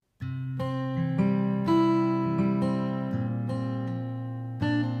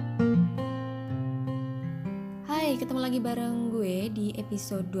ketemu lagi bareng gue di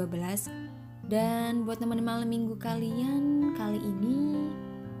episode 12. Dan buat teman malam minggu kalian kali ini,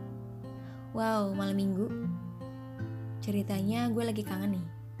 wow, malam minggu. Ceritanya gue lagi kangen nih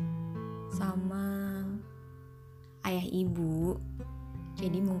sama ayah ibu.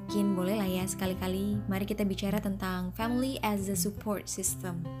 Jadi mungkin boleh lah ya sekali-kali mari kita bicara tentang family as a support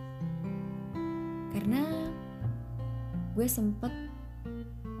system. Karena gue sempet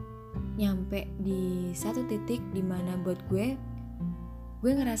nyampe di satu titik dimana buat gue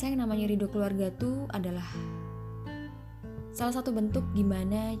ngerasa yang namanya ridho keluarga tuh adalah salah satu bentuk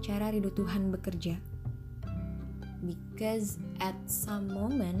gimana cara ridho Tuhan bekerja. Because at some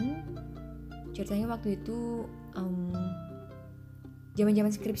moment, ceritanya waktu itu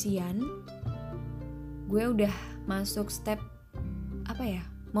zaman-zaman skripsian, gue udah masuk step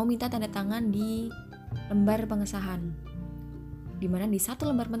mau minta tanda tangan di lembar pengesahan. Dimana di satu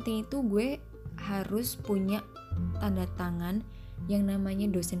lembar penting itu gue harus punya tanda tangan yang namanya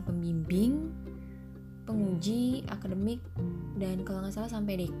dosen pembimbing, penguji, akademik, dan kalau gak salah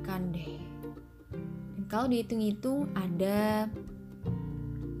sampai dekan deh. Dan kalau dihitung-hitung ada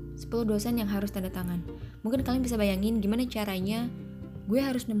 10 dosen yang harus tanda tangan. Mungkin kalian bisa bayangin gimana caranya gue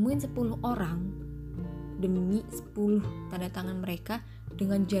harus nemuin 10 orang demi 10 tanda tangan mereka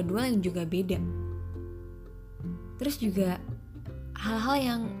dengan jadwal yang juga beda. Terus juga hal-hal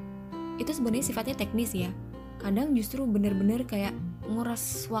yang itu sebenarnya sifatnya teknis ya. Kadang justru bener-bener kayak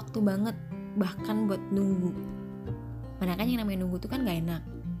nguras waktu banget, bahkan buat nunggu. Mana kan yang namanya nunggu tuh kan gak enak.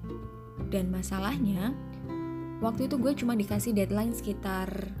 Dan masalahnya waktu itu gue cuma dikasih deadline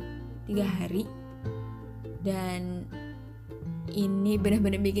sekitar 3 hari. Dan ini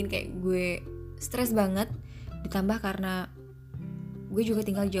bener-bener bikin kayak gue stres banget. Ditambah karena gue juga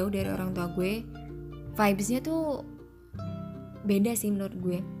tinggal jauh dari orang tua gue, vibes-nya tuh beda sih menurut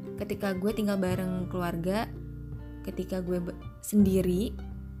gue. Ketika gue tinggal bareng keluarga, ketika gue sendiri,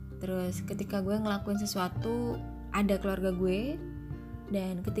 terus ketika gue ngelakuin sesuatu ada keluarga gue,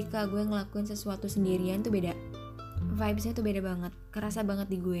 dan ketika gue ngelakuin sesuatu sendirian tuh beda. Vibes-nya tuh beda banget, kerasa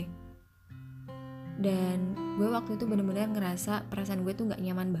banget di gue. Dan gue waktu itu bener-bener ngerasa perasaan gue tuh gak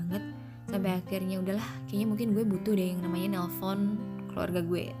nyaman banget. Sampai akhirnya udahlah, kayaknya mungkin gue butuh deh yang namanya nelpon keluarga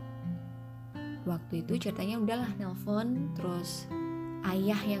gue. Waktu itu ceritanya udahlah nelpon, terus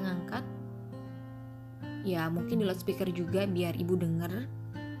ayah yang ngangkat. Ya mungkin di loudspeaker juga biar ibu denger.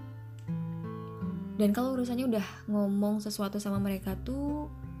 Dan kalau urusannya udah ngomong sesuatu sama mereka tuh,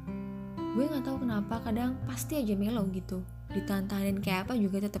 gue gak tahu kenapa kadang pasti aja melo gitu. Ditantanin kayak apa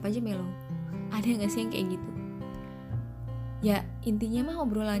juga tetap aja melo. Ada gak sih yang kayak gitu? Ya intinya mah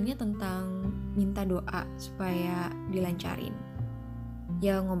obrolannya tentang minta doa supaya dilancarin.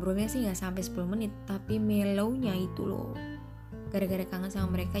 Ya ngobrolnya sih gak sampai 10 menit, tapi melownya itu loh, gara-gara kangen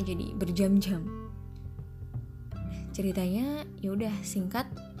sama mereka jadi berjam-jam. Ceritanya ya udah singkat,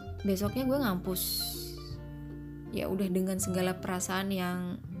 besoknya gue ngampus. Ya udah dengan segala perasaan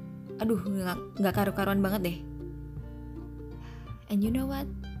yang gak karu-karuan banget deh. And you know what?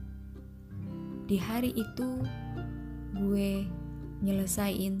 Di hari itu gue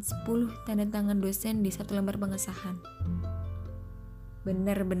nyelesain 10 tanda tangan dosen di satu lembar pengesahan.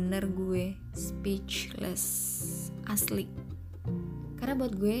 Bener-bener gue speechless, asli. Karena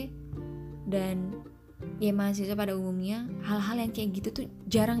buat gue dan ya mahasiswa pada umumnya, hal-hal yang kayak gitu tuh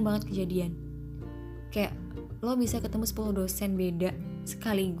jarang banget kejadian. Kayak lo bisa ketemu 10 dosen beda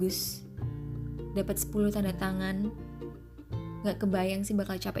sekaligus, dapat 10 tanda tangan. Gak kebayang sih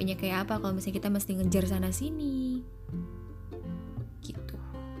bakal capeknya kayak apa kalau misalnya kita mesti ngejar sana sini gitu.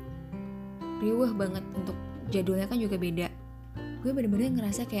 Riuh banget, untuk jadwalnya kan juga beda. Gue bener-bener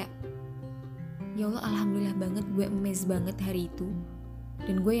ngerasa kayak ya Allah, alhamdulillah banget, gue amazed banget hari itu.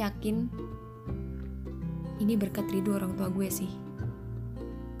 Dan gue yakin ini berkat ridho orang tua gue sih.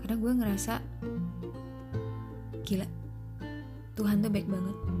 Karena gue ngerasa gila, Tuhan tuh baik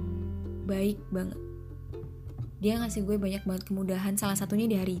banget, baik banget. Dia ngasih gue banyak banget kemudahan, salah satunya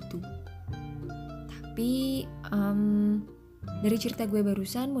di hari itu. Tapi dari cerita gue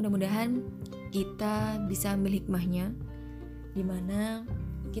barusan, mudah-mudahan kita bisa ambil hikmahnya, dimana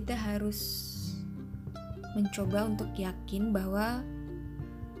kita harus mencoba untuk yakin bahwa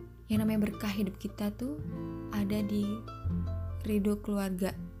yang namanya berkah hidup kita tuh ada di ridho keluarga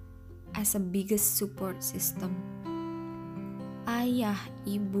as a biggest support system. Ayah,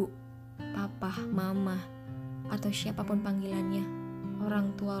 ibu, papa, mama, atau siapapun panggilannya,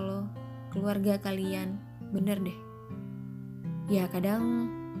 orang tua lo, keluarga kalian, bener deh. Ya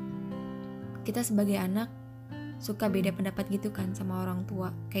kadang kita sebagai anak suka beda pendapat gitu kan sama orang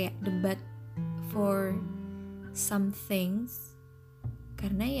tua, kayak debat for some things.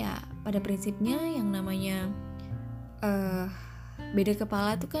 Karena ya pada prinsipnya yang namanya beda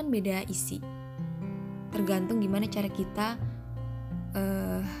kepala tuh kan beda isi. Tergantung gimana cara kita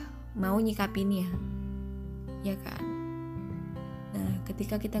mau nyikapinnya, ya kan? Nah,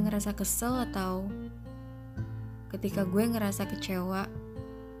 ketika kita ngerasa kesel atau ketika gue ngerasa kecewa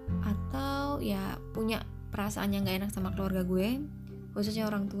atau ya punya perasaan yang gak enak sama keluarga gue, khususnya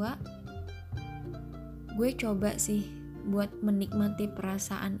orang tua, gue coba sih buat menikmati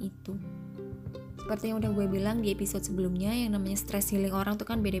perasaan itu. Seperti yang udah gue bilang di episode sebelumnya, yang namanya stress healing orang tuh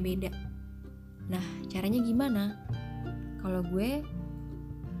kan beda-beda. Nah, caranya gimana? Kalau gue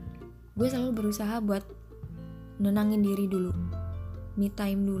selalu berusaha buat nenangin diri dulu, me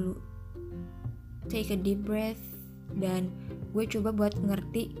time dulu, take a deep breath, dan gue coba buat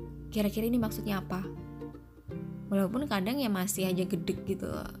ngerti kira-kira ini maksudnya apa. Walaupun kadang ya masih aja gedek gitu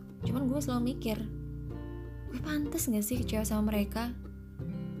loh. Cuman gue selalu mikir, gue pantas gak sih kecewa sama mereka?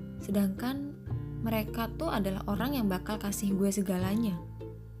 Sedangkan mereka tuh adalah orang yang bakal kasih gue segalanya.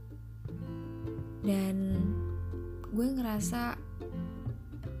 Dan gue ngerasa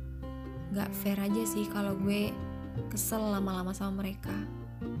gak fair aja sih kalau gue kesel lama-lama sama mereka.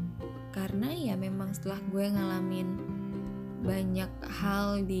 Karena ya memang setelah gue ngalamin banyak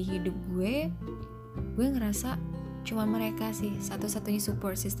hal di hidup gue ngerasa cuma mereka sih satu-satunya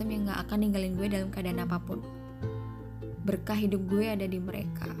support system yang gak akan ninggalin gue dalam keadaan apapun. Berkah hidup gue ada di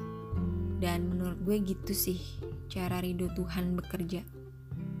mereka. Dan menurut gue gitu sih cara ridho Tuhan bekerja,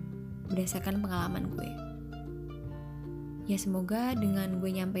 berdasarkan pengalaman gue. Ya semoga dengan gue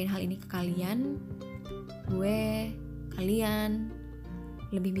nyampein hal ini ke kalian, kalian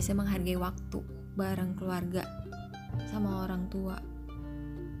lebih bisa menghargai waktu bareng keluarga sama orang tua.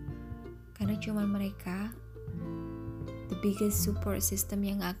 Karena cuma mereka the biggest support system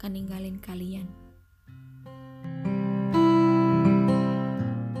yang gak akan ninggalin kalian.